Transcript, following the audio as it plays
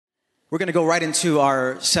We're going to go right into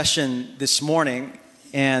our session this morning,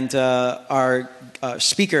 and our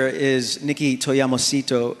speaker is Nikki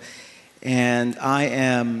Toyamosito, and I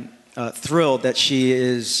am thrilled that she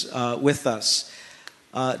is with us.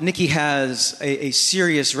 Nikki has a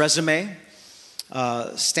serious resume,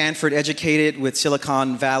 Stanford educated with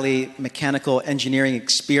Silicon Valley mechanical engineering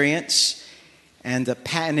experience, and a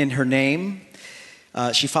patent in her name.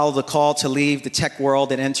 She followed the call to leave the tech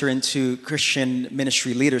world and enter into Christian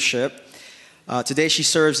ministry leadership. Today she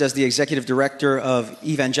serves as the executive director of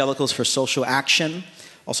Evangelicals for Social Action,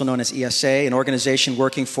 also known as ESA, an organization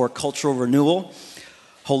working for cultural renewal,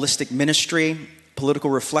 holistic ministry, political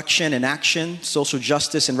reflection and action, social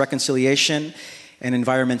justice and reconciliation, and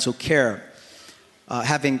environmental care.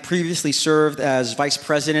 Having previously served as vice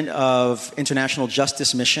president of International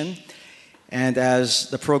Justice Mission and as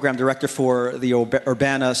the program director for the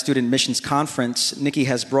Urbana Student Missions Conference, Nikki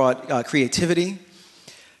has brought creativity,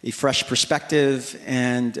 a fresh perspective,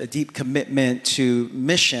 and a deep commitment to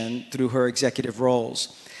mission through her executive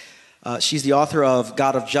roles. She's the author of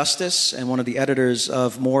God of Justice and one of the editors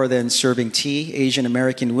of More Than Serving Tea, Asian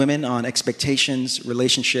American Women on Expectations,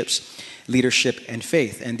 Relationships, Leadership, and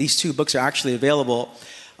Faith. And these two books are actually available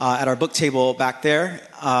at our book table back there.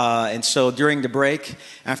 And so during the break,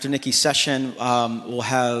 after Nikki's session, we'll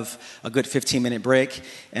have a good 15-minute break.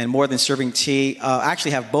 And More Than Serving Tea, I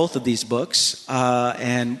actually have both of these books.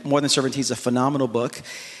 And More Than Serving Tea is a phenomenal book.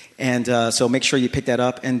 And so make sure you pick that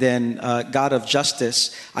up. And then God of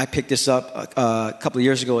Justice, I picked this up a couple of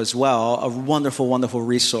years ago as well. A wonderful, wonderful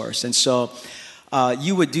resource. And so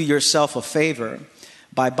you would do yourself a favor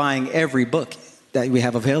by buying every book that we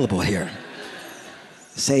have available here.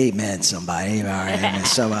 Say amen, somebody. All right.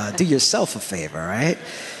 So do yourself a favor, right?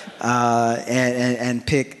 And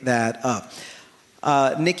pick that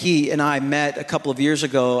up. Nikki and I met a couple of years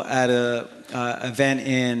ago at an event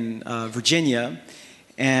in Virginia.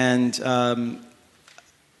 And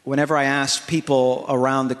whenever I asked people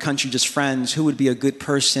around the country, just friends, who would be a good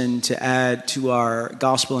person to add to our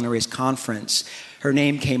Gospel in a Race conference, her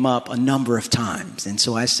name came up a number of times. And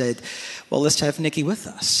so I said, well, let's have Nikki with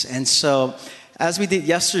us. And so as we did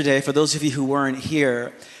yesterday, for those of you who weren't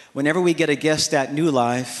here, whenever we get a guest at New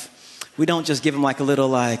Life, we don't just give them like a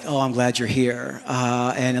little oh, I'm glad you're here,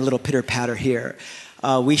 and a little pitter-patter here.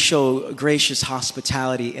 We show gracious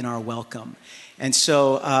hospitality in our welcome. And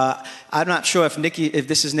so I'm not sure if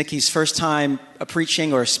this is Nikki's first time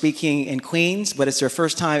preaching or speaking in Queens, but it's your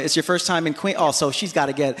first time in Queens. Oh, so she's got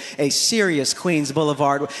to get a serious Queens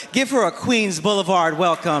Boulevard. Give her a Queens Boulevard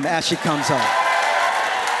welcome as she comes up.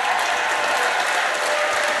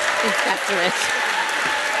 Thanks, Pastor Rich.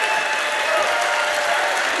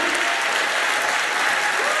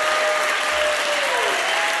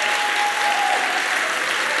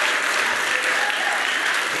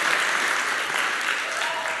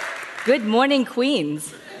 Good morning,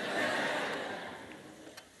 Queens.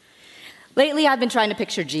 Lately, I've been trying to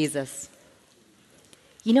picture Jesus.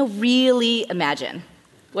 Really imagine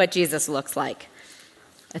what Jesus looks like.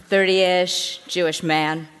 A 30-ish Jewish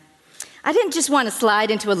man. I didn't just want to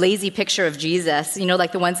slide into a lazy picture of Jesus,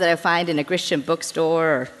 like the ones that I find in a Christian bookstore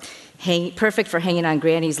or perfect for hanging on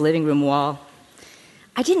Granny's living room wall.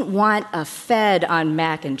 I didn't want a fed on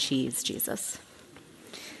mac and cheese Jesus.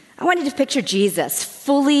 I wanted to picture Jesus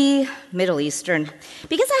fully Middle Eastern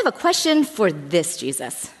because I have a question for this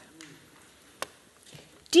Jesus.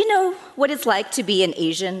 Do you know what it's like to be an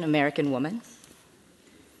Asian American woman?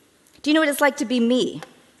 Do you know what it's like to be me?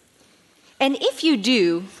 And if you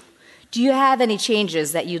do you have any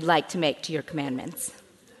changes that you'd like to make to your commandments?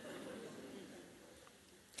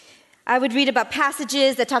 I would read about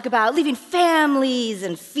passages that talk about leaving families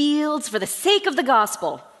and fields for the sake of the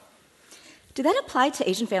gospel. Do that apply to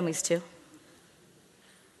Asian families too?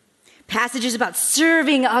 Passages about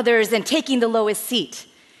serving others and taking the lowest seat.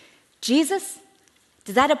 Jesus,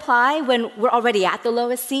 does that apply when we're already at the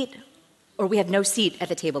lowest seat or we have no seat at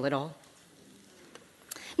the table at all?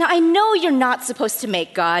 Now, I know you're not supposed to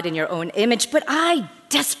make God in your own image, but I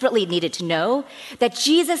desperately needed to know that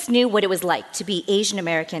Jesus knew what it was like to be Asian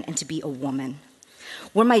American and to be a woman.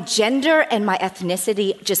 Were my gender and my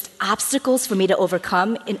ethnicity just obstacles for me to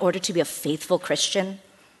overcome in order to be a faithful Christian?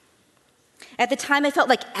 At the time, I felt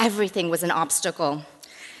like everything was an obstacle.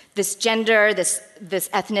 This gender, this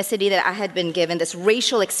ethnicity that I had been given, this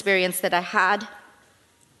racial experience that I had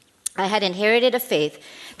inherited a faith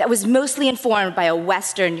that was mostly informed by a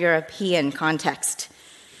Western European context.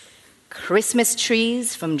 Christmas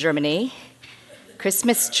trees from Germany,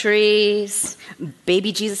 Christmas trees,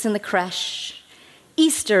 baby Jesus in the creche,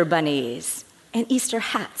 Easter bunnies, and Easter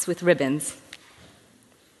hats with ribbons.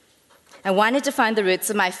 I wanted to find the roots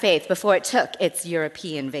of my faith before it took its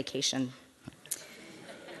European vacation.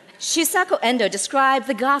 Shusaku Endo described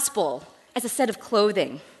the gospel as a set of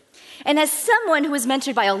clothing. And as someone who was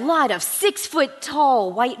mentored by a lot of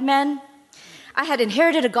 6-foot-tall white men, I had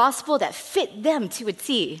inherited a gospel that fit them to a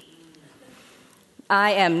T.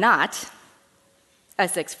 I am not a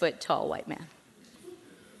 6-foot-tall white man.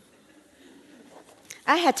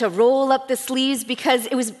 I had to roll up the sleeves because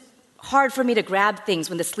it was hard for me to grab things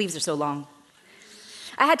when the sleeves are so long.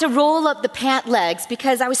 I had to roll up the pant legs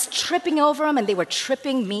because I was tripping over them and they were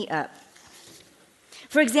tripping me up.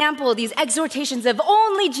 For example, these exhortations of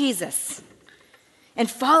only Jesus and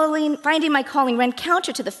finding my calling ran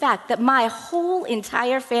counter to the fact that my whole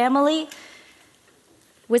entire family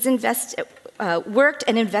was worked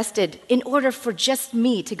and invested in order for just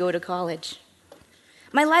me to go to college.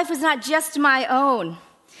 My life was not just my own.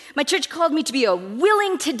 My church called me to be a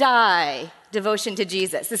willing to die devotion to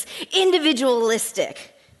Jesus, this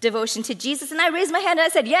individualistic devotion to Jesus. And I raised my hand and I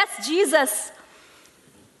said, yes, Jesus.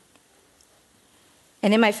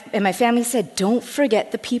 And my family said, don't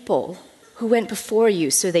forget the people who went before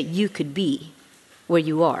you so that you could be where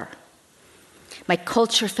you are. My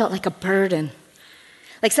culture felt like a burden,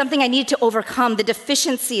 like something I needed to overcome, the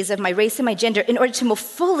deficiencies of my race and my gender in order to more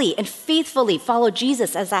fully and faithfully follow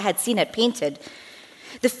Jesus as I had seen it painted.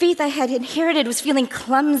 The faith I had inherited was feeling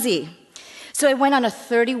clumsy. So I went on a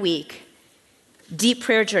 30-week deep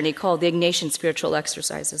prayer journey called the Ignatian Spiritual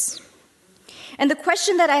Exercises. And the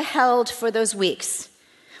question that I held for those weeks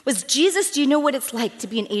was, Jesus, do you know what it's like to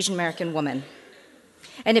be an Asian American woman?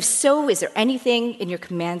 And if so, is there anything in your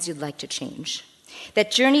commands you'd like to change?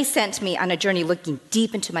 That journey sent me on a journey looking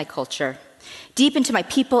deep into my culture, deep into my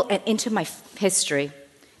people, and into my history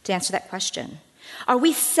to answer that question. Are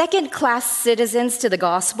we second-class citizens to the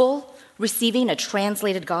gospel, receiving a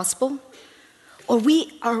translated gospel? Or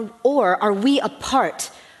are we a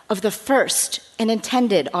part of the first and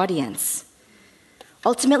intended audience?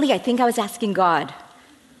 Ultimately, I think I was asking God,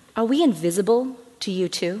 are we invisible to you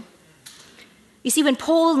too? You see, when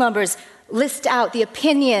poll numbers list out the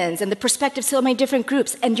opinions and the perspectives of so many different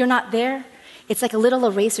groups, and you're not there, it's like a little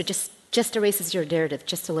eraser just erases your narrative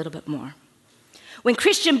just a little bit more. When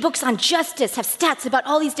Christian books on justice have stats about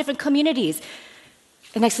all these different communities,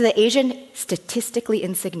 and next to the Asian, statistically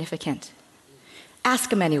insignificant.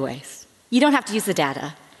 Ask them anyways. You don't have to use the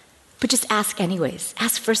data, but just ask anyways.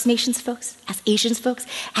 Ask First Nations folks, ask Asians folks,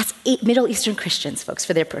 ask Middle Eastern Christians folks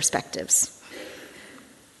for their perspectives.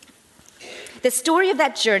 The story of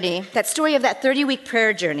that journey, that story of that 30-week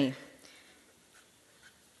prayer journey,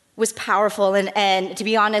 was powerful, and to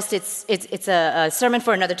be honest, it's a sermon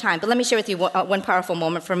for another time, but let me share with you one powerful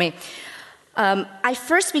moment for me. I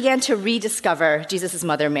first began to rediscover Jesus'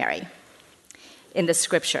 mother, Mary, in the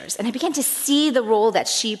scriptures, and I began to see the role that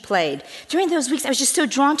she played. During those weeks, I was just so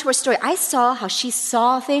drawn to her story. I saw how she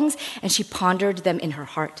saw things, and she pondered them in her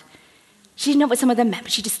heart. She didn't know what some of them meant,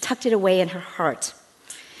 but she just tucked it away in her heart.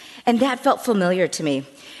 And that felt familiar to me.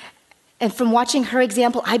 And from watching her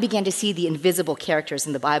example, I began to see the invisible characters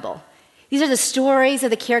in the Bible. These are the stories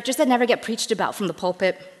of the characters that never get preached about from the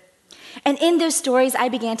pulpit. And in those stories, I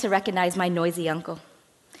began to recognize my noisy uncle.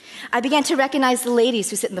 I began to recognize the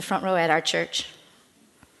ladies who sit in the front row at our church.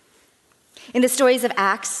 In the stories of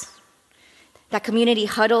Acts, that community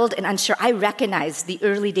huddled and unsure, I recognized the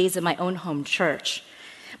early days of my own home church.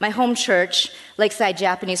 My home church, Lakeside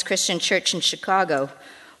Japanese Christian Church in Chicago,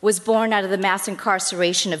 was born out of the mass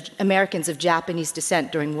incarceration of Americans of Japanese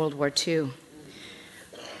descent during World War II.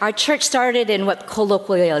 Our church started in what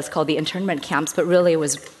colloquially is called the internment camps, but really it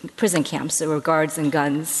was prison camps. There were guards and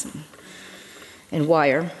guns and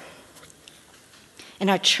wire. And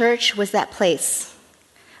our church was that place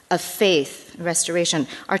of faith and restoration.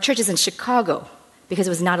 Our church is in Chicago because it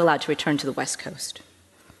was not allowed to return to the West Coast.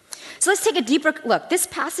 So let's take a deeper look. This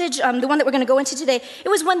passage, the one that we're going to go into today, it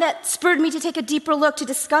was one that spurred me to take a deeper look to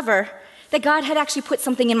discover that God had actually put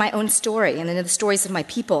something in my own story and in the stories of my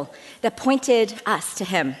people that pointed us to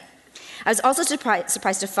Him. I was also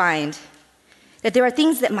surprised to find that there are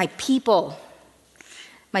things that my people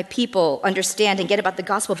understand and get about the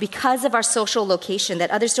gospel because of our social location that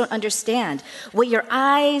others don't understand. What your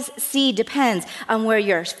eyes see depends on where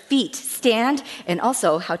your feet stand and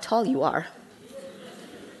also how tall you are.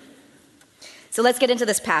 So let's get into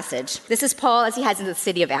this passage. This is Paul as he heads into the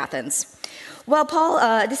city of Athens. Well, Paul,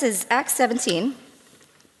 this is Acts 17,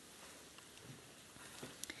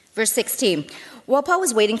 verse 16. While Paul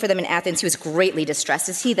was waiting for them in Athens, he was greatly distressed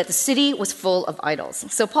to see that the city was full of idols.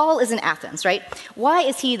 So Paul is in Athens, right? Why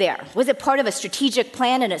is he there? Was it part of a strategic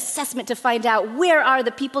plan, an assessment to find out where are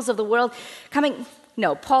the peoples of the world coming?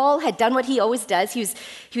 No, Paul had done what he always does. He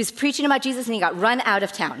was preaching about Jesus, and he got run out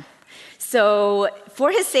of town. So for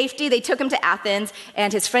his safety, they took him to Athens,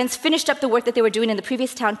 and his friends finished up the work that they were doing in the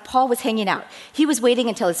previous town. Paul was hanging out. He was waiting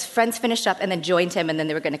until his friends finished up and then joined him, and then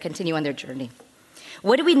they were going to continue on their journey.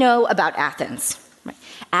 What do we know about Athens?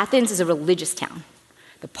 Athens is a religious town.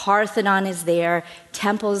 The Parthenon is there,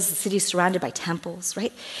 temples, the city is surrounded by temples,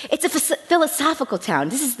 right? It's a philosophical town.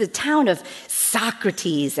 This is the town of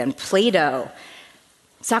Socrates and Plato.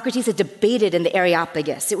 Socrates had debated in the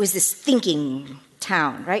Areopagus. It was this thinking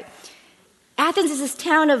town, right? Athens is this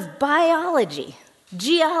town of biology,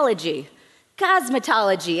 geology,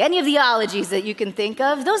 cosmetology, any of the ologies that you can think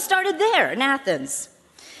of. Those started there in Athens.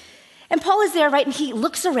 And Paul is there, right? And he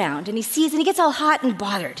looks around and he sees, and he gets all hot and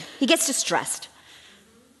bothered. He gets distressed.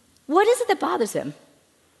 What is it that bothers him?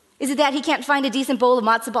 Is it that he can't find a decent bowl of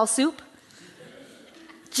matzo ball soup?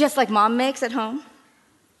 Just like mom makes at home?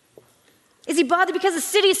 Is he bothered because the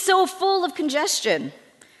city is so full of congestion?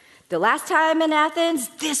 The last time in Athens,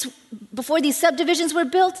 before these subdivisions were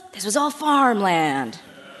built, this was all farmland.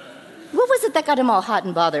 What was it that got him all hot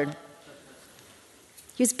and bothered?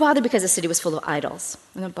 He was bothered because the city was full of idols,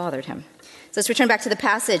 and it bothered him. So let's return back to the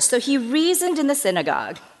passage. So he reasoned in the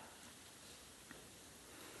synagogue.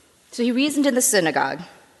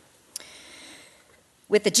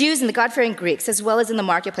 With the Jews and the God-fearing Greeks, as well as in the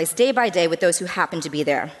marketplace, day by day with those who happened to be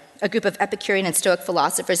there. A group of Epicurean and Stoic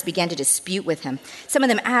philosophers began to dispute with him. Some of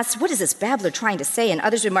them asked, "What is this babbler trying to say?" And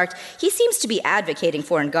others remarked, "He seems to be advocating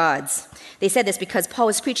foreign gods." They said this because Paul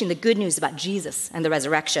was preaching the good news about Jesus and the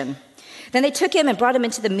resurrection. Then they took him and brought him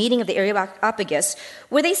into the meeting of the Areopagus,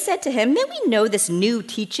 where they said to him, "May we know this new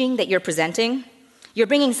teaching that you're presenting? You're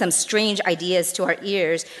bringing some strange ideas to our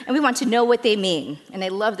ears, and we want to know what they mean." And I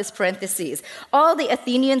love this parentheses. All the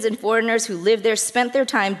Athenians and foreigners who lived there spent their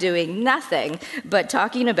time doing nothing but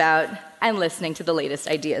talking about and listening to the latest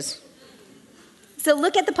ideas. So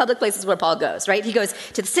look at the public places where Paul goes, right? He goes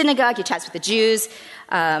to the synagogue, he chats with the Jews,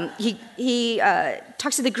 he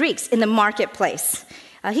talks to the Greeks in the marketplace.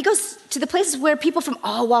 He goes to the places where people from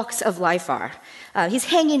all walks of life are. He's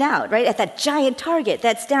hanging out, right, at that giant Target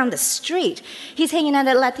that's down the street. He's hanging out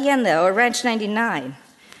at La Tienda or Ranch 99.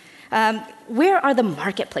 Where are the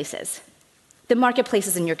marketplaces? The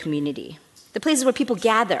marketplaces in your community. The places where people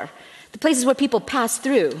gather. The places where people pass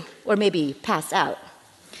through or maybe pass out.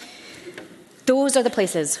 Those are the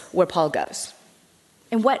places where Paul goes.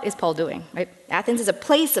 And what is Paul doing, right? Athens is a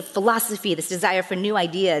place of philosophy, this desire for new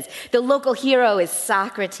ideas. The local hero is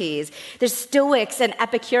Socrates. There's Stoics and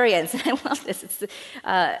Epicureans. And I love this. It's,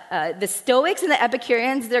 the Stoics and the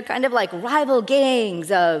Epicureans, they're kind of like rival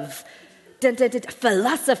gangs of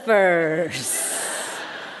philosophers.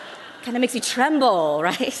 Kind of makes you tremble,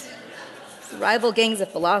 right? Rival gangs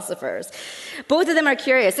of philosophers. Both of them are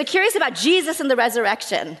curious. They're curious about Jesus and the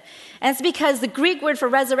resurrection. And it's because the Greek word for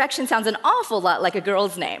resurrection sounds an awful lot like a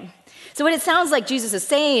girl's name. So what it sounds like Jesus is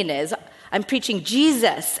saying is, I'm preaching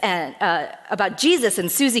Jesus and about Jesus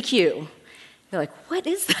and Susie Q. They're like, what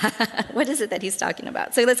is that? What is it that he's talking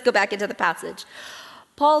about? So let's go back into the passage.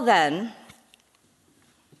 Paul then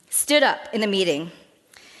stood up in the meeting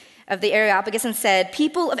of the Areopagus and said,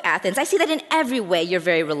 "People of Athens, I see that in every way you're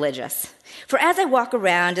very religious. For as I walk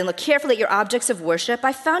around and look carefully at your objects of worship,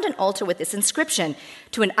 I found an altar with this inscription,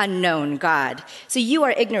 'To an unknown God.' So you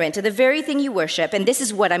are ignorant of the very thing you worship, and this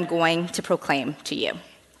is what I'm going to proclaim to you."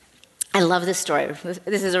 I love this story.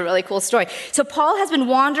 This is a really cool story. So Paul has been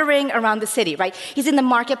wandering around the city, right? He's in the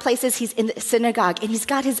marketplaces, he's in the synagogue, and he's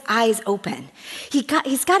got his eyes open. He's got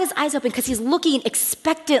his eyes open because he's looking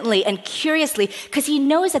expectantly and curiously because he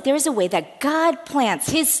knows that there is a way that God plants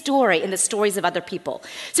his story in the stories of other people.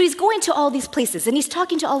 So he's going to all these places, and he's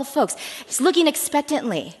talking to all the folks. He's looking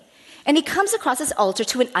expectantly, and he comes across this altar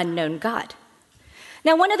to an unknown God.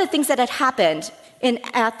 Now, one of the things that had happened in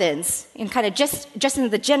Athens, in kind of just in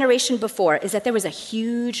the generation before, is that there was a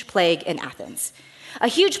huge plague in Athens. A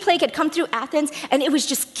huge plague had come through Athens, and it was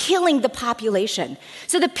just killing the population.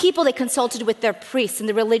 So the people, they consulted with their priests and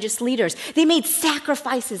the religious leaders. They made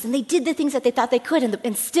sacrifices, and they did the things that they thought they could,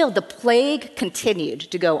 and still the plague continued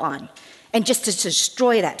to go on, and just to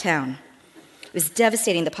destroy that town. It was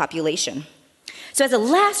devastating the population. So as a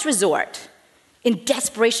last resort, in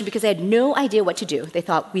desperation, because they had no idea what to do, they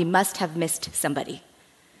thought, we must have missed somebody.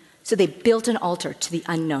 So they built an altar to the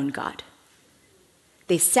unknown God.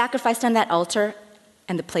 They sacrificed on that altar,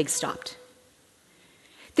 and the plague stopped.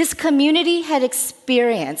 This community had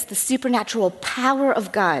experienced the supernatural power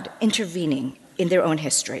of God intervening in their own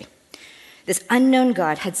history. This unknown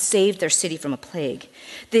God had saved their city from a plague.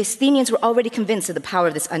 The Athenians were already convinced of the power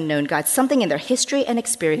of this unknown God. Something in their history and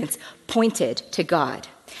experience pointed to God.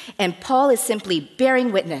 And Paul is simply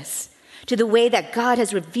bearing witness to the way that God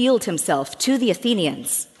has revealed himself to the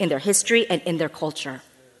Athenians in their history and in their culture.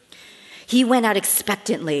 He went out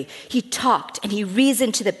expectantly. He talked and he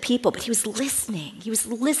reasoned to the people, but he was listening. He was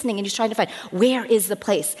listening and he was trying to find, where is the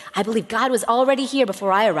place? I believe God was already here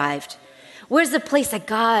before I arrived. Where's the place that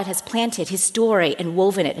God has planted his story and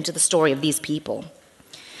woven it into the story of these people?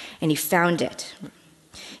 And he found it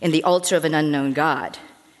in the altar of an unknown God.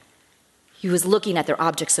 He was looking at their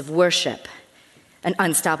objects of worship, an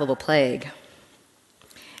unstoppable plague.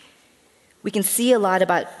 We can see a lot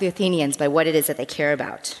about the Athenians by what it is that they care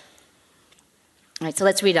about. All right, so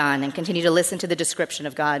let's read on and continue to listen to the description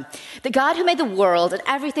of God. The God who made the world and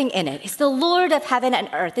everything in it is the Lord of heaven and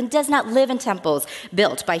earth and does not live in temples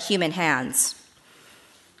built by human hands.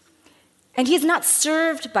 And he is not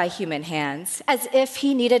served by human hands as if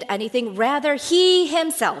he needed anything. Rather, he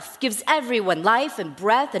himself gives everyone life and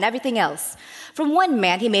breath and everything else. From one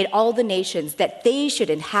man, he made all the nations that they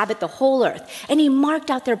should inhabit the whole earth. And he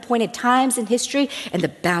marked out their appointed times in history and the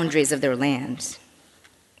boundaries of their lands.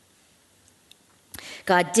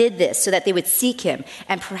 God did this so that they would seek him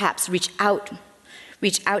and perhaps reach out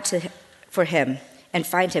for him and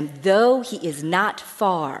find him, though he is not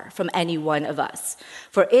far from any one of us.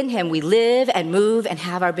 For in him we live and move and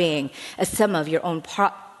have our being. As some of your own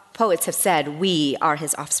poets have said, we are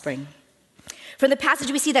his offspring. From the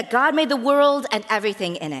passage, we see that God made the world and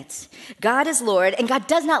everything in it. God is Lord, and God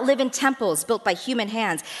does not live in temples built by human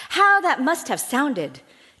hands. How that must have sounded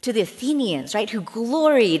to the Athenians, right, who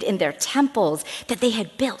gloried in their temples that they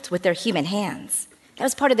had built with their human hands. That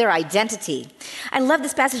was part of their identity. I love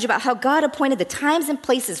this passage about how God appointed the times and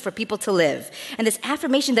places for people to live, and this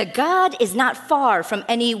affirmation that God is not far from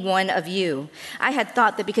any one of you. I had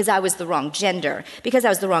thought that because I was the wrong gender, because I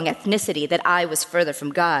was the wrong ethnicity, that I was further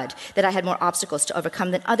from God, that I had more obstacles to overcome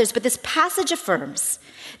than others. But this passage affirms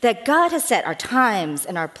that God has set our times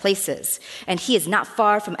and our places, and he is not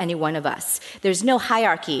far from any one of us. There's no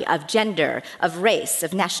hierarchy of gender, of race,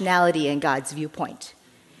 of nationality in God's viewpoint.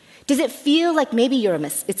 Does it feel like maybe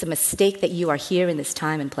it's a mistake that you are here in this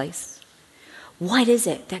time and place? What is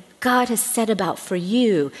it that God has set about for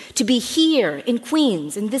you to be here in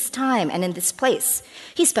Queens, in this time and in this place?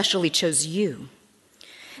 He specially chose you.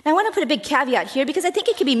 Now, I want to put a big caveat here because I think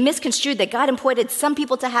it can be misconstrued that God appointed some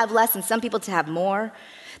people to have less and some people to have more,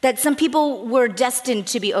 that some people were destined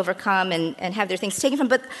to be overcome and have their things taken from.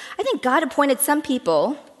 But I think God appointed some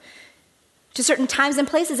people to certain times and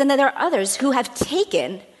places, and that there are others who have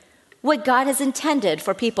taken what God has intended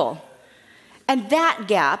for people. And that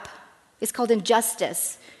gap is called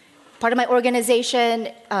injustice. Part of my organization,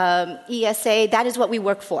 ESA, that is what we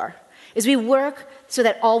work for, is we work so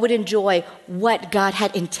that all would enjoy what God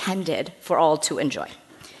had intended for all to enjoy.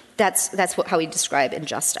 That's how we describe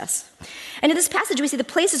injustice. And in this passage, we see the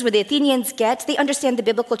places where the Athenians they understand the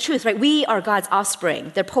biblical truth, right? We are God's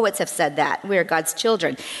offspring. Their poets have said that. We are God's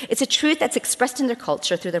children. It's a truth that's expressed in their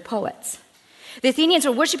culture through their poets. The Athenians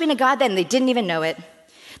were worshiping a God then, they didn't even know it.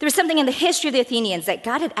 There was something in the history of the Athenians that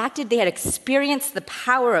God had acted, they had experienced the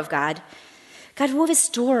power of God. God wove his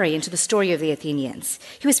story into the story of the Athenians.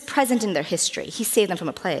 He was present in their history. He saved them from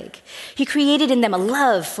a plague. He created in them a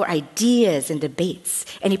love for ideas and debates,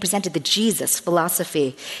 and he presented the Jesus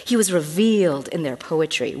philosophy. He was revealed in their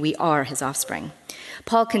poetry. We are his offspring.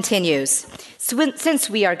 Paul continues, since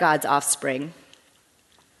we are God's offspring,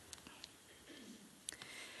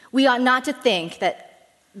 we ought not to think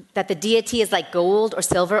that the deity is like gold or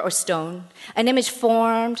silver or stone, an image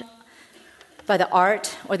formed by the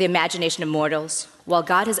art or the imagination of mortals. While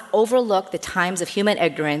God has overlooked the times of human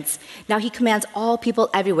ignorance, now he commands all people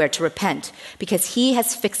everywhere to repent, because he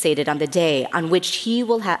has fixated on the day on which he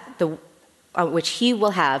will have the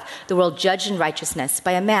world judged in righteousness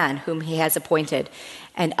by a man whom he has appointed.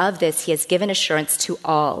 And of this he has given assurance to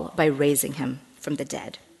all by raising him from the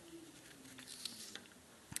dead.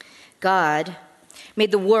 God made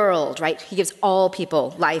the world, right? He gives all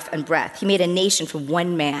people life and breath. He made a nation from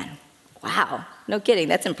one man. Wow, no kidding,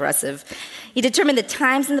 that's impressive. He determined the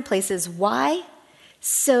times and the places. Why?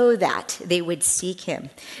 So that they would seek him.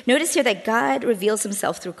 Notice here that God reveals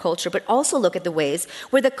himself through culture, but also look at the ways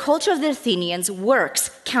where the culture of the Athenians works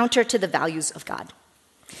counter to the values of God.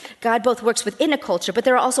 God both works within a culture, but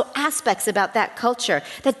there are also aspects about that culture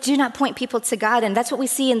that do not point people to God. And that's what we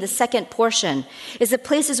see in the second portion, is the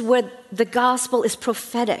places where the gospel is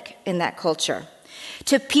prophetic in that culture.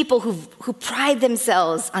 To people who pride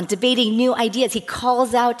themselves on debating new ideas, he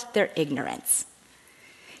calls out their ignorance.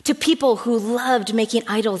 To people who loved making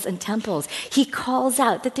idols and temples, he calls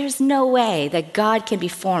out that there's no way that God can be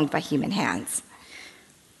formed by human hands.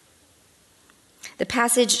 The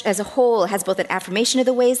passage as a whole has both an affirmation of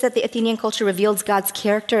the ways that the Athenian culture reveals God's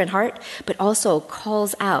character and heart, but also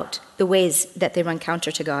calls out the ways that they run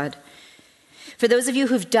counter to God. For those of you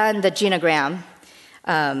who've done the genogram,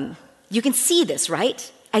 you can see this,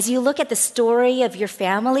 right? As you look at the story of your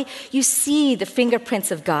family, you see the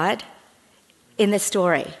fingerprints of God in this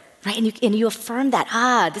story, right? And you affirm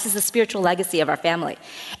that, this is the spiritual legacy of our family.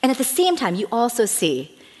 And at the same time, you also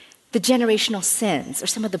see the generational sins or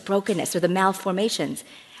some of the brokenness or the malformations.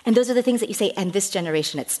 And those are the things that you say, and this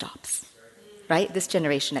generation it stops, right? This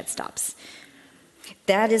generation it stops.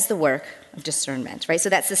 That is the work of discernment, right? So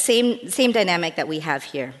that's the same dynamic that we have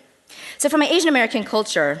here. So from an Asian American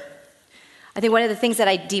culture, I think one of the things that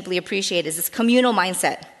I deeply appreciate is this communal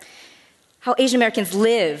mindset. How Asian Americans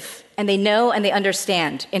live, and they know and they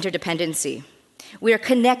understand interdependency. We are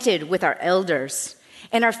connected with our elders,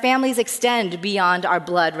 and our families extend beyond our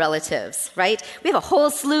blood relatives, right? We have a whole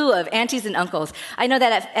slew of aunties and uncles. I know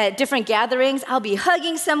that at different gatherings, I'll be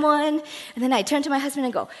hugging someone, and then I turn to my husband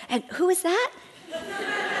and go, and who is that?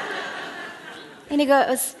 And he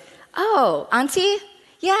goes, oh, auntie?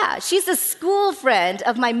 Yeah, she's a school friend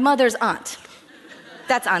of my mother's aunt.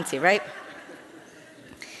 That's auntie, right?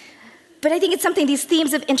 But I think it's something, these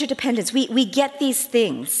themes of interdependence, we get these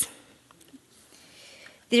things.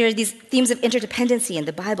 There are these themes of interdependency in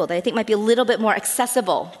the Bible that I think might be a little bit more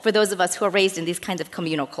accessible for those of us who are raised in these kinds of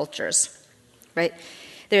communal cultures, right?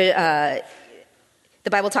 The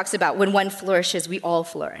Bible talks about when one flourishes, we all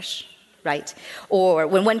flourish, right? Or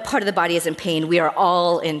when one part of the body is in pain, we are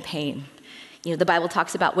all in pain. You know, the Bible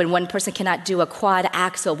talks about when one person cannot do a quad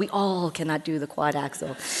axel, we all cannot do the quad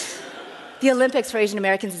axel. The Olympics for Asian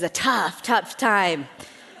Americans is a tough, tough time.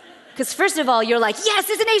 Because first of all, you're like, yes,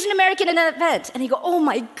 there's an Asian American in an event. And you go, oh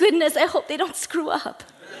my goodness, I hope they don't screw up.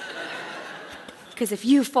 Because if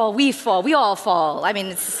you fall, we all fall. I mean,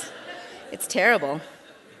 it's terrible.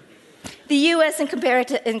 The U.S.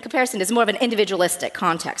 in comparison is more of an individualistic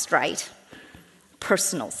context, right?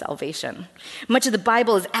 Personal salvation. Much of the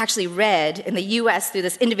Bible is actually read in the U.S. through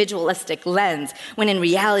this individualistic lens, when in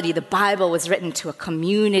reality the Bible was written to a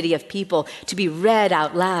community of people, to be read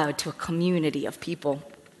out loud to a community of people.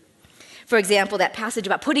 For example, that passage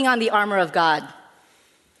about putting on the armor of God.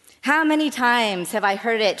 How many times have I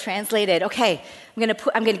heard it translated, okay, I'm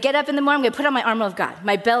going to get up in the morning, I'm going to put on my armor of God,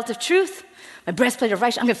 my belt of truth, my breastplate of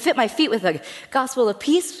righteousness, I'm going to fit my feet with the gospel of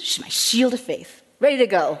peace, my shield of faith, ready to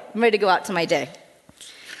go. I'm ready to go out to my day.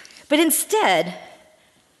 But instead,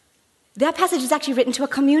 that passage is actually written to a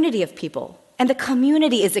community of people, and the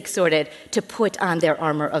community is exhorted to put on their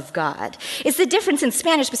armor of God. It's the difference in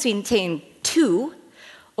Spanish between saying tú,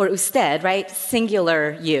 or usted, right,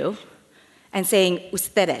 singular you, and saying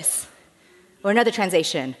ustedes. Or another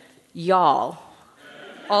translation, y'all,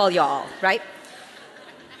 all y'all, right?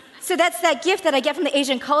 So that's that gift that I get from the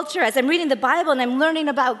Asian culture as I'm reading the Bible and I'm learning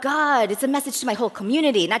about God. It's a message to my whole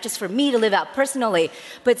community, not just for me to live out personally,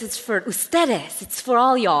 but it's for ustedes, it's for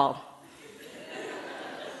all y'all.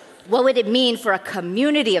 What would it mean for a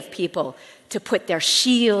community of people to put their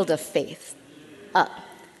shield of faith up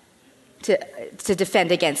to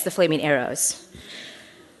defend against the flaming arrows?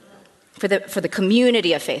 For the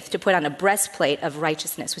community of faith to put on a breastplate of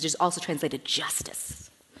righteousness, which is also translated justice.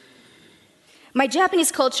 My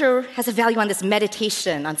Japanese culture has a value on this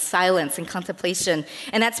meditation, on silence and contemplation,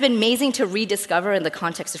 and that's been amazing to rediscover in the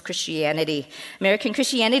context of Christianity. American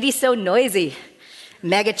Christianity is so noisy.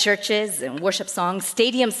 Mega churches and worship songs,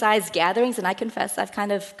 stadium-sized gatherings, and I confess I've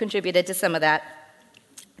kind of contributed to some of that.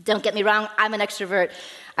 Don't get me wrong, I'm an extrovert.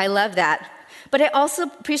 I love that. But I also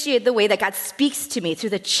appreciate the way that God speaks to me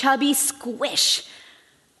through the chubby squish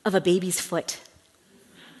of a baby's foot.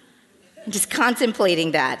 And just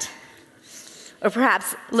contemplating that. Or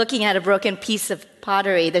perhaps looking at a broken piece of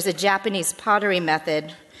pottery. There's a Japanese pottery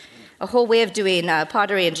method, a whole way of doing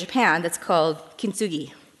pottery in Japan that's called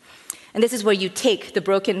kintsugi. And this is where you take the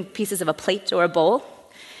broken pieces of a plate or a bowl,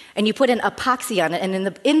 and you put an epoxy on it, and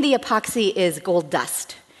in the epoxy is gold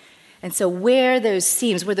dust. And so where those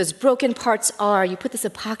seams, where those broken parts are, you put this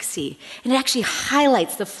epoxy, and it actually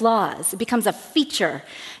highlights the flaws. It becomes a feature,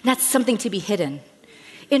 not something to be hidden.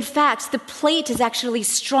 In fact, the plate is actually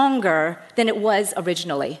stronger than it was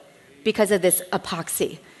originally because of this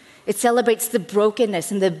epoxy. It celebrates the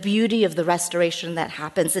brokenness and the beauty of the restoration that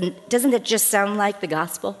happens. And doesn't it just sound like the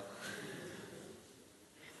gospel?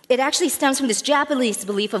 It actually stems from this Japanese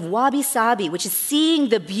belief of wabi-sabi, which is seeing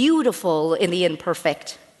the beautiful in the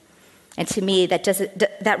imperfect. And to me,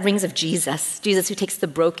 that rings of Jesus who takes the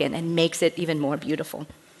broken and makes it even more beautiful.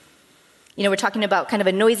 You know, we're talking about kind of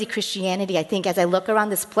a noisy Christianity, I think, as I look around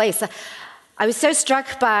this place. I was so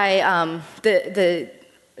struck by the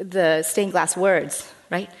the stained glass words,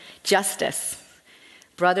 right? Justice,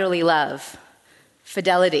 brotherly love,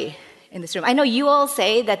 fidelity in this room. I know you all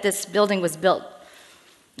say that this building was built,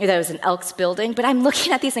 that it was an Elks building, but I'm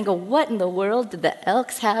looking at these and go, what in the world did the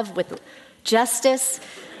Elks have with justice,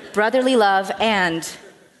 brotherly love, and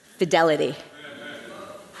fidelity?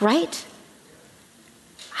 Right?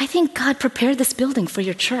 I think God prepared this building for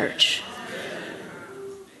your church.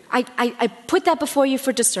 I put that before you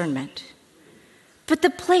for discernment. But the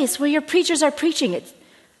place where your preachers are preaching,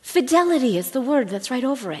 fidelity is the word that's right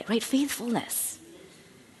over it, right? Faithfulness.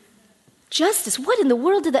 Justice. What in the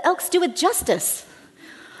world did the Elks do with justice?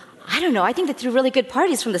 I don't know. I think they threw really good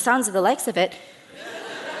parties from the sounds of the likes of it.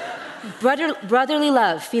 Brotherly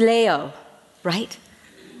love, phileo, right?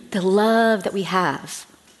 The love that we have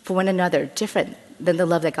for one another, different than the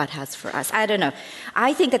love that God has for us. I don't know.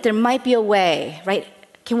 I think that there might be a way, right?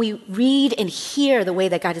 Can we read and hear the way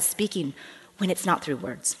that God is speaking when it's not through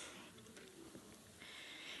words?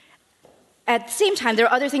 At the same time, there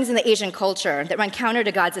are other things in the Asian culture that run counter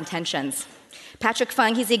to God's intentions. Patrick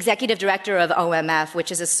Fung, he's the executive director of OMF,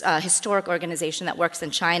 which is a historic organization that works in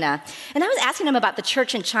China. And I was asking him about the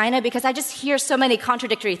church in China because I just hear so many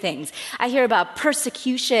contradictory things. I hear about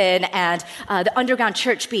persecution and the underground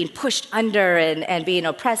church being pushed under and being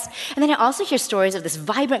oppressed. And then I also hear stories of this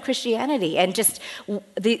vibrant Christianity and just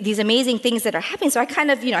these amazing things that are happening. So I kind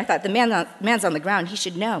of, I thought the man's on the ground. He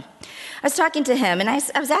should know. I was talking to him, and I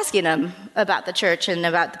was asking him about the church and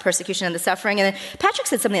about the persecution and the suffering. And then Patrick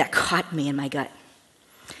said something that caught me in my gut.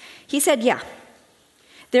 He said, yeah,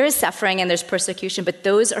 there is suffering and there's persecution, but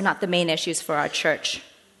those are not the main issues for our church.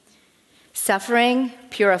 Suffering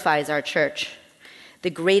purifies our church.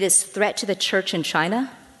 The greatest threat to the church in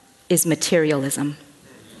China is materialism.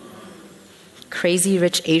 Crazy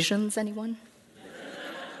rich Asians, anyone?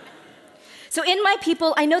 So in my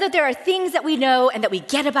people, I know that there are things that we know and that we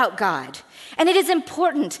get about God. And it is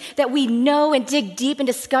important that we know and dig deep and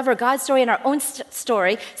discover God's story and our own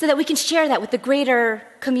story so that we can share that with the greater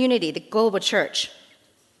community, the global church.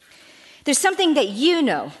 There's something that you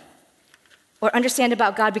know or understand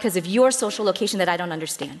about God because of your social location that I don't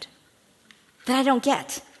understand, that I don't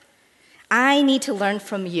get. I need to learn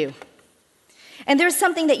from you. And there's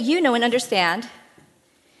something that you know and understand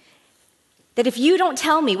that if you don't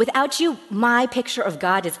tell me, without you, my picture of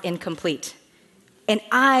God is incomplete. And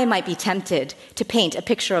I might be tempted to paint a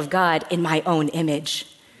picture of God in my own image.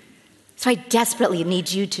 So I desperately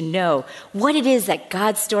need you to know what it is that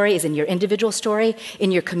God's story is in your individual story,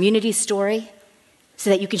 in your community story, so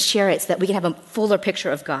that you can share it, so that we can have a fuller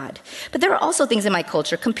picture of God. But there are also things in my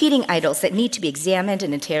culture, competing idols, that need to be examined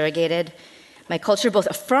and interrogated. My culture both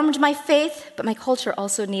affirmed my faith, but my culture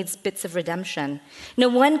also needs bits of redemption. No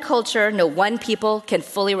one culture, no one people can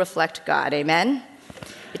fully reflect God, amen?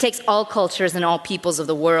 It takes all cultures and all peoples of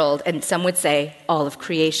the world, and some would say all of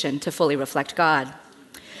creation, to fully reflect God.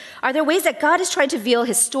 Are there ways that God is trying to reveal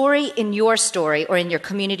his story in your story or in your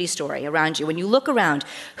community story around you? When you look around,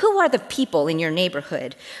 who are the people in your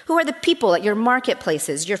neighborhood? Who are the people at your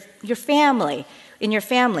marketplaces, your family, in your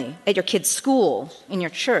family, at your kids' school, in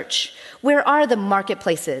your church? Where are the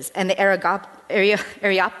marketplaces and the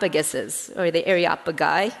Areopaguses or the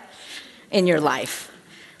Areopagi in your life?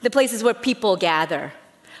 The places where people gather.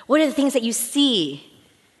 What are the things that you see?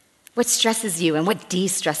 What stresses you and what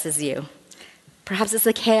de-stresses you? Perhaps it's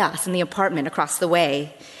the chaos in the apartment across the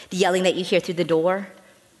way, the yelling that you hear through the door.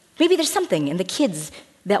 Maybe there's something in the kids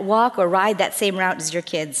that walk or ride that same route as your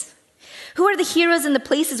kids. Who are the heroes in the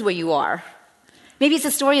places where you are? Maybe it's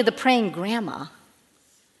the story of the praying grandma.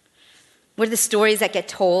 What are the stories that get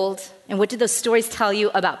told? And what do those stories tell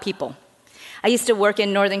you about people? I used to work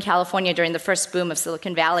in Northern California during the first boom of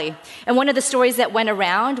Silicon Valley. And one of the stories that went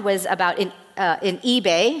around was about in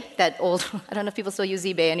eBay, that old, I don't know if people still use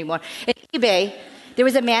eBay anymore. In eBay, there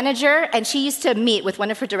was a manager, and she used to meet with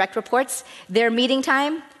one of her direct reports. Their meeting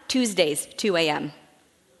time, Tuesdays, 2 a.m.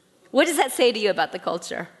 What does that say to you about the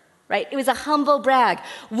culture? Right? It was a humble brag.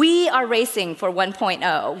 We are racing for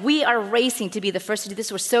 1.0. We are racing to be the first to do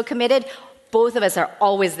this. We're so committed. Both of us are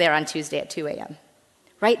always there on Tuesday at 2 a.m.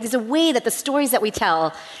 Right? There's a way that the stories that we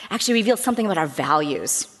tell actually reveal something about our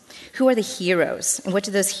values. Who are the heroes? And what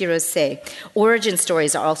do those heroes say? Origin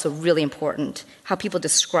stories are also really important. How people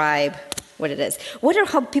describe what it is. What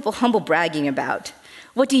are people humble bragging about?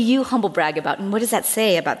 What do you humble brag about? And what does that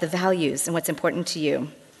say about the values and what's important to you?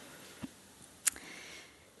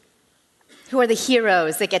 Who are the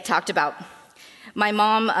heroes that get talked about? My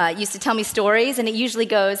mom used to tell me stories, and it usually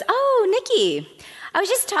goes, oh, Nikki, I was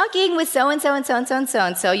just talking with so-and-so and so-and-so and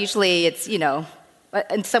so-and-so. Usually it's,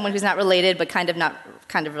 and someone who's not related, but kind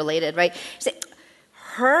of related, right?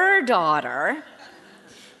 Her daughter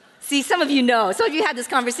See, some of you know. Some of you had this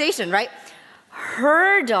conversation, right?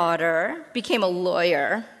 Her daughter became a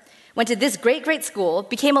lawyer, went to this great school,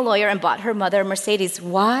 became a lawyer, and bought her mother a Mercedes.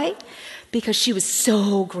 Why? Because she was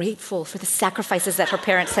so grateful for the sacrifices that her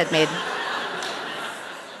parents had made.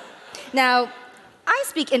 Now, I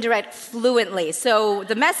speak indirect fluently, so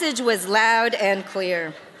the message was loud and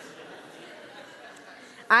clear.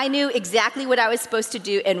 I knew exactly what I was supposed to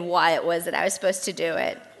do and why it was that I was supposed to do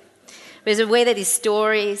it. There's a way that these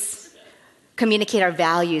stories communicate our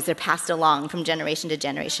values. They're passed along from generation to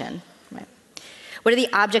generation. Right? What are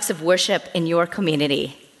the objects of worship in your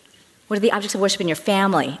community? What are the objects of worship in your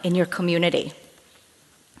family, in your community?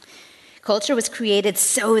 Culture was created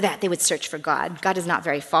so that they would search for God. God is not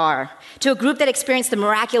very far. To a group that experienced the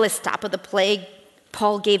miraculous stop of the plague,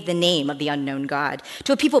 Paul gave the name of the unknown God.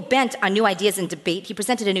 To a people bent on new ideas and debate, he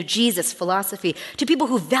presented a new Jesus philosophy. To people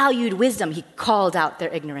who valued wisdom, he called out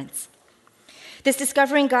their ignorance. This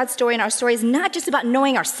discovering God's story in our story is not just about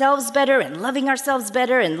knowing ourselves better and loving ourselves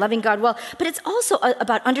better and loving God well, but it's also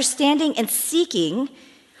about understanding and seeking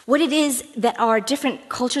what it is that our different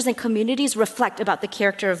cultures and communities reflect about the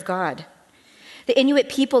character of God. The Inuit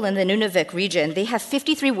people in the Nunavik region, they have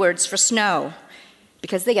 53 words for snow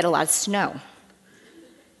because they get a lot of snow.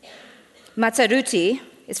 Matsaruti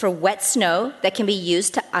is for wet snow that can be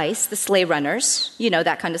used to ice the sleigh runners, you know,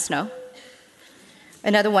 that kind of snow.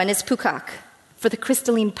 Another one is pukak, for the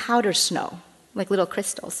crystalline powder snow, like little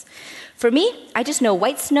crystals. For me, I just know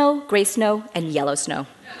white snow, gray snow, and yellow snow.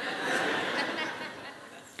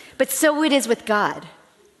 But so it is with God,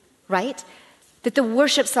 right? That the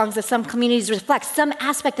worship songs of some communities reflect some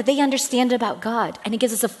aspect that they understand about God, and it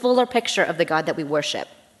gives us a fuller picture of the God that we worship.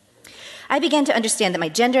 I began to understand that my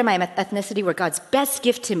gender and my ethnicity were God's best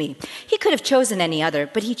gift to me. He could have chosen any other,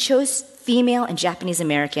 but he chose female and Japanese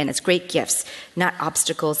American as great gifts, not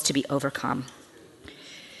obstacles to be overcome.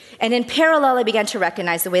 And in parallel, I began to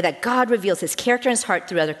recognize the way that God reveals his character and his heart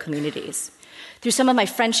through other communities. Through some of my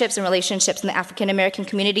friendships and relationships in the African American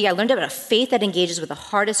community, I learned about a faith that engages with the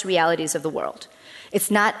hardest realities of the world.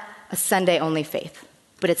 It's not a Sunday-only faith,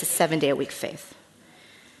 but it's a 7-day-a-week faith.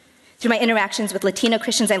 Through my interactions with Latino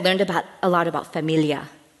Christians, I learned a lot about familia.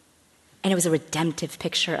 And it was a redemptive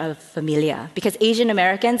picture of familia, because Asian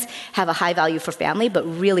Americans have a high value for family, but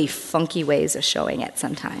really funky ways of showing it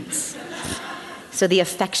sometimes. So the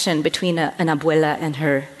affection between an abuela and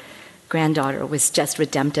her granddaughter was just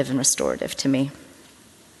redemptive and restorative to me.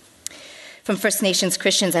 From First Nations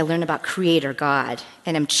Christians, I learned about Creator God,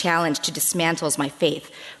 and am challenged to dismantle my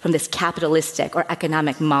faith from this capitalistic or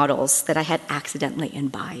economic models that I had accidentally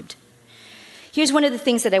imbibed. Here's one of the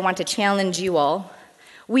things that I want to challenge you all.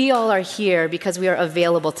 We all are here because we are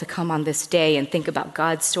available to come on this day and think about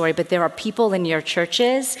God's story, but there are people in your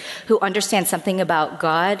churches who understand something about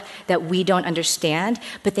God that we don't understand,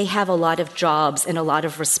 but they have a lot of jobs and a lot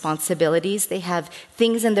of responsibilities. They have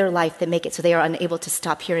things in their life that make it so they are unable to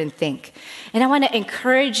stop here and think. And I want to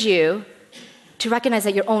encourage you to recognize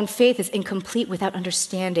that your own faith is incomplete without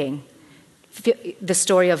understanding the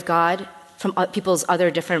story of God from people's other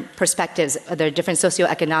different perspectives, other different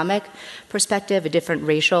socioeconomic perspective, a different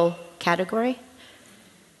racial category.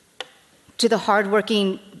 To the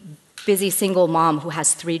hardworking, busy single mom who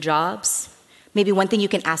has 3 jobs, maybe one thing you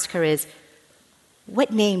can ask her is, what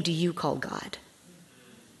name do you call God?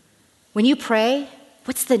 When you pray,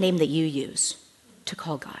 what's the name that you use to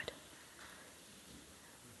call God?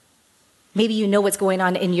 Maybe you know what's going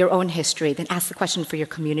on in your own history, then ask the question for your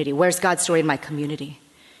community. Where's God's story in my community?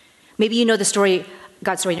 Maybe you know the story,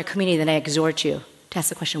 God's story in your community, then I exhort you to ask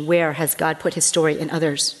the question, where has God put his story in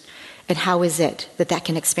others? And how is it that that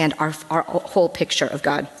can expand our whole picture of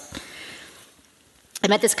God? I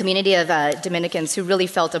met this community of Dominicans who really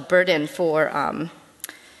felt a burden for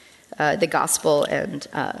the gospel, and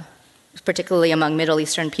particularly among Middle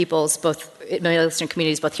Eastern peoples, Middle Eastern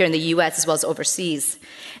communities, both here in the U.S. as well as overseas.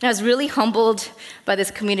 And I was really humbled by this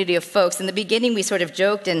community of folks. In the beginning, we sort of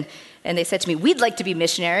joked, and they said to me, we'd like to be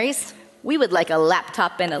missionaries. We would like a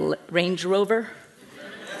laptop and a Range Rover.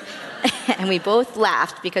 And we both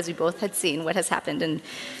laughed because we both had seen what has happened in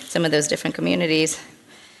some of those different communities.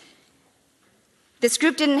 This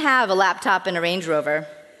group didn't have a laptop and a Range Rover.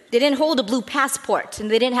 They didn't hold a blue passport,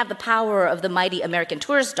 and they didn't have the power of the mighty American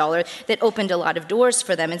tourist dollar that opened a lot of doors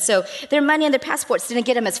for them. And so their money and their passports didn't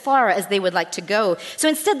get them as far as they would like to go. So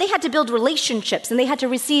instead, they had to build relationships, and they had to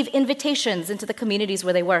receive invitations into the communities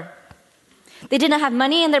where they were. They did not have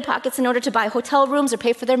money in their pockets in order to buy hotel rooms or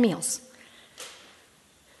pay for their meals.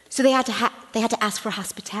 So they had to ask for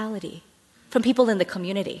hospitality from people in the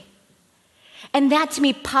community. And that to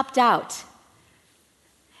me popped out.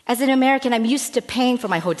 As an American, I'm used to paying for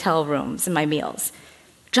my hotel rooms and my meals.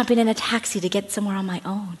 jumping in a taxi to get somewhere on my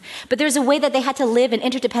own. But there's a way that they had to live in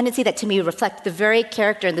interdependency that to me reflect the very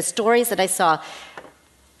character and the stories that I saw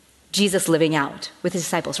Jesus living out with his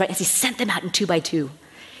disciples, right? As he sent them out in 2 by 2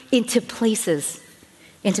 into places,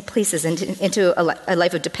 into a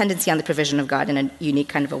life of dependency on the provision of God in a unique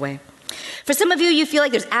kind of a way. For some of you, you feel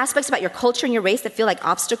like there's aspects about your culture and your race that feel like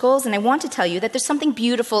obstacles, and I want to tell you that there's something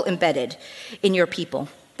beautiful embedded in your people,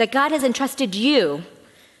 that God has entrusted you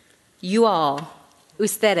all,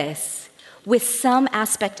 ustedes, with some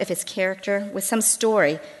aspect of his character, with some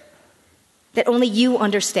story that only you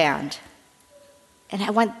understand. And I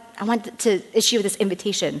want to issue this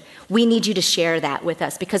invitation. We need you to share that with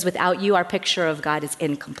us, because without you, our picture of God is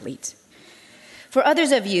incomplete. For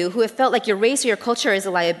others of you who have felt like your race or your culture is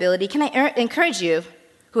a liability, can I encourage you,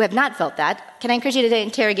 who have not felt that, can I encourage you to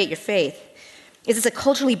interrogate your faith? Is this a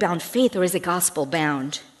culturally bound faith, or is it gospel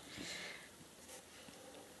bound?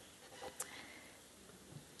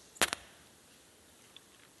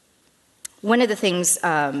 One of the things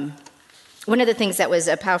that was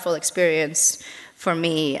a powerful experience for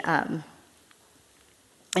me, and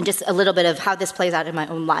just a little bit of how this plays out in my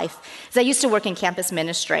own life, is I used to work in campus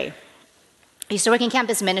ministry.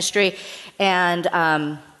 And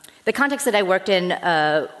the context that I worked in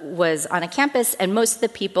was on a campus, and most of the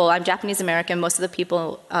people, I'm Japanese American, most of the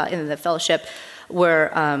people in the fellowship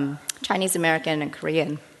were Chinese American and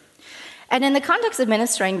Korean. And in the context of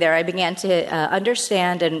ministering there, I began to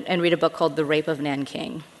understand and read a book called The Rape of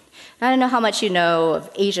Nanking. I don't know how much you know of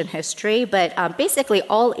Asian history, but basically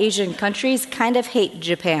all Asian countries kind of hate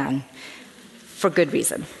Japan for good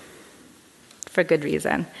reason.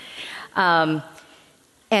 And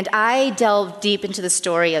I delved deep into the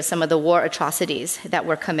story of some of the war atrocities that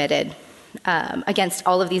were committed against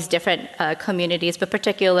all of these different communities, but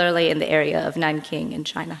particularly in the area of Nanking in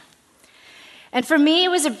China. And for me, it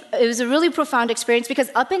was a really profound experience, because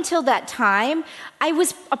up until that time, I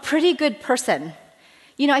was a pretty good person.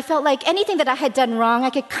 You know, I felt like anything that I had done wrong,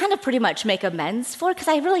 I could kind of pretty much make amends for, because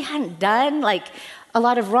I really hadn't done like a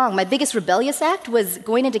lot of wrong. My biggest rebellious act was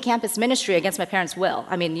going into campus ministry against my parents' will.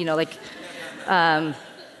 I mean,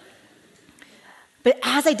 but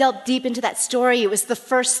as I delved deep into that story, it was the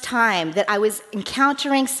first time that I was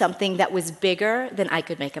encountering something that was bigger than I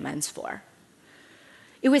could make amends for.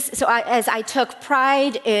 As I took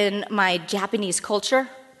pride in my Japanese culture,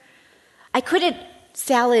 I couldn't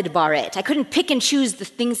salad bar it. I couldn't pick and choose the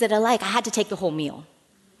things that I like. I had to take the whole meal.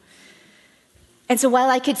 And so while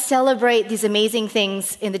I could celebrate these amazing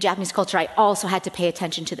things in the Japanese culture, I also had to pay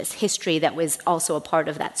attention to this history that was also a part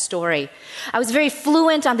of that story. I was very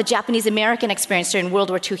fluent on the Japanese American experience during World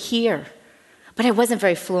War II here, but I wasn't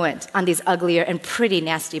very fluent on these uglier and pretty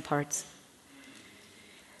nasty parts.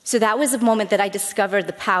 So that was the moment that I discovered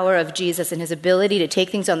the power of Jesus and his ability to take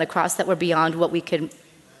things on the cross that were beyond what we could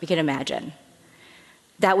imagine.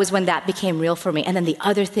 That was when that became real for me. And then the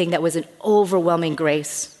other thing that was an overwhelming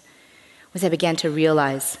grace was I began to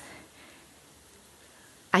realize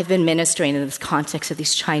I've been ministering in this context of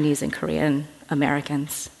these Chinese and Korean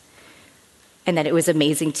Americans, and that it was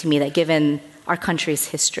amazing to me that given our country's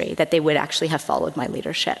history, that they would actually have followed my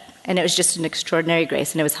leadership. And it was just an extraordinary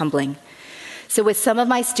grace, and it was humbling. So with some of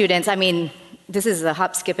my students, this is a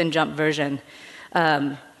hop, skip, and jump version.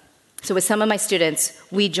 So with some of my students,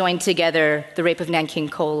 we joined together the Rape of Nanking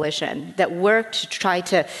Coalition that worked to try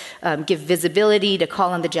to give visibility, to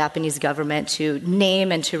call on the Japanese government to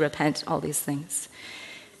name and to repent all these things.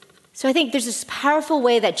 So I think there's this powerful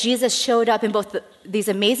way that Jesus showed up in both these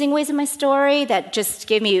amazing ways in my story that just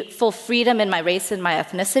gave me full freedom in my race and my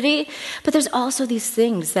ethnicity, but there's also these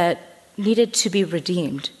things that needed to be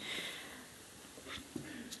redeemed.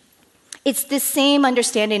 It's this same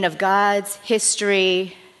understanding of God's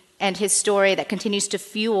history and his story that continues to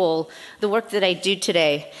fuel the work that I do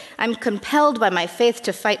today. I'm compelled by my faith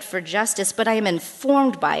to fight for justice, but I am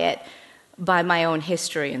informed by it, by my own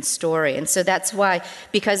history and story. And so that's why,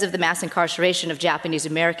 because of the mass incarceration of Japanese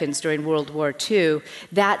Americans during World War II,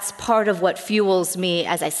 that's part of what fuels me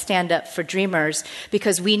as I stand up for Dreamers,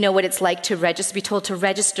 because we know what it's like to be told to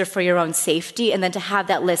register for your own safety, and then to have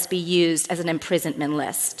that list be used as an imprisonment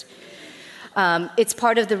list. It's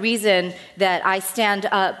part of the reason that I stand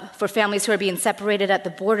up for families who are being separated at the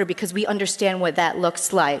border, because we understand what that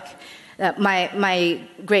looks like. My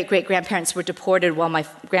great-great-grandparents were deported while my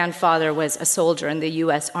grandfather was a soldier in the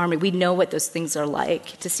U.S. Army. We know what those things are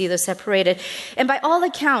like, to see those separated. And by all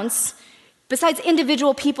accounts, besides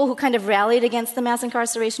individual people who kind of rallied against the mass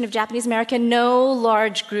incarceration of Japanese American, no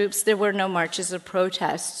large groups, there were no marches or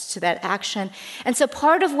protests to that action. And so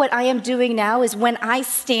part of what I am doing now is when I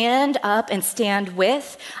stand up and stand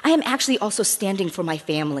with, I am actually also standing for my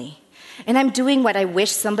family. And I'm doing what I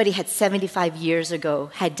wish somebody had 75 years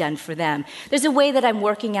ago had done for them. There's a way that I'm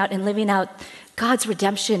working out and living out God's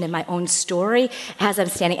redemption in my own story as I'm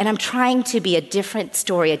standing. And I'm trying to be a different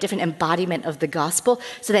story, a different embodiment of the gospel,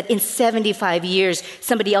 so that in 75 years,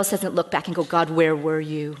 somebody else doesn't look back and go, God, where were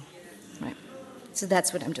you? Right. So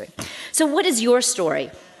that's what I'm doing. So what is your story?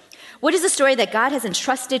 What is the story that God has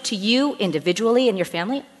entrusted to you individually and your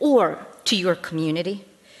family, or to your community?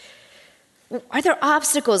 Are there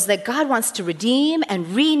obstacles that God wants to redeem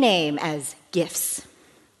and rename as gifts?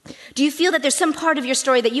 Do you feel that there's some part of your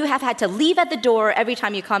story that you have had to leave at the door every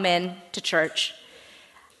time you come in to church?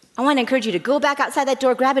 I want to encourage you to go back outside that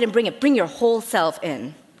door, grab it, and bring it. Bring your whole self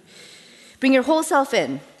in. Bring your whole self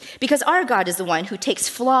in. Because our God is the one who takes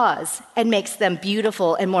flaws and makes them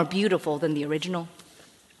beautiful and more beautiful than the original.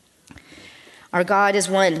 Our God is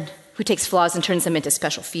one who takes flaws and turns them into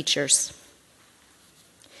special features.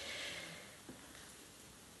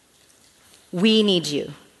 We need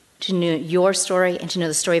you to know your story and to know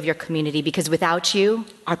the story of your community, because without you,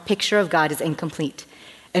 our picture of God is incomplete,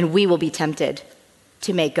 and we will be tempted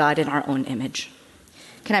to make God in our own image.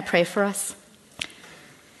 Can I pray for us?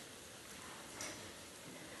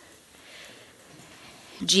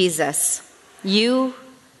 Jesus, you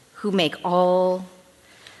who make all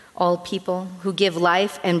people, who give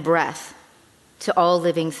life and breath to all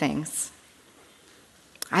living things,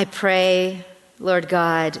 I pray, Lord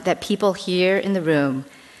God, that people here in the room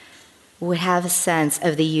would have a sense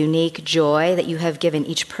of the unique joy that you have given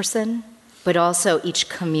each person, but also each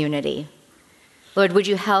community. Lord, would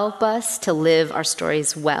you help us to live our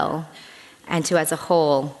stories well and to, as a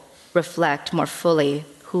whole, reflect more fully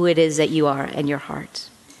who it is that you are and your heart.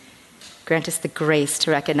 Grant us the grace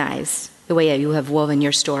to recognize the way you have woven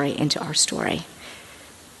your story into our story.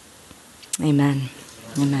 Amen.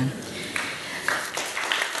 Amen.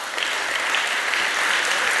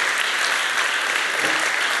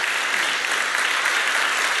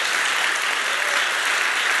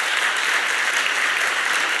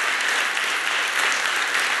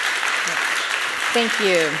 Thank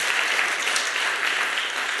you.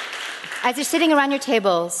 As you're sitting around your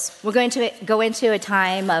tables, we're going to go into a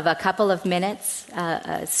time of a couple of minutes,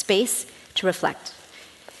 space to reflect.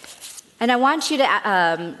 And I want you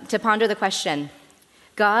to ponder the question,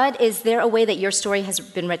 God, is there a way that your story has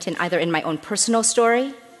been written either in my own personal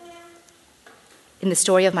story, in the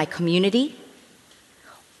story of my community,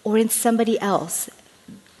 or in somebody else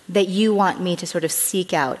that you want me to sort of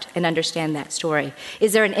seek out and understand that story?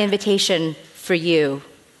 Is there an invitation for you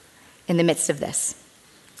in the midst of this?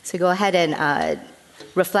 So go ahead and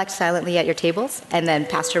reflect silently at your tables, and then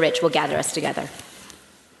Pastor Rich will gather us together.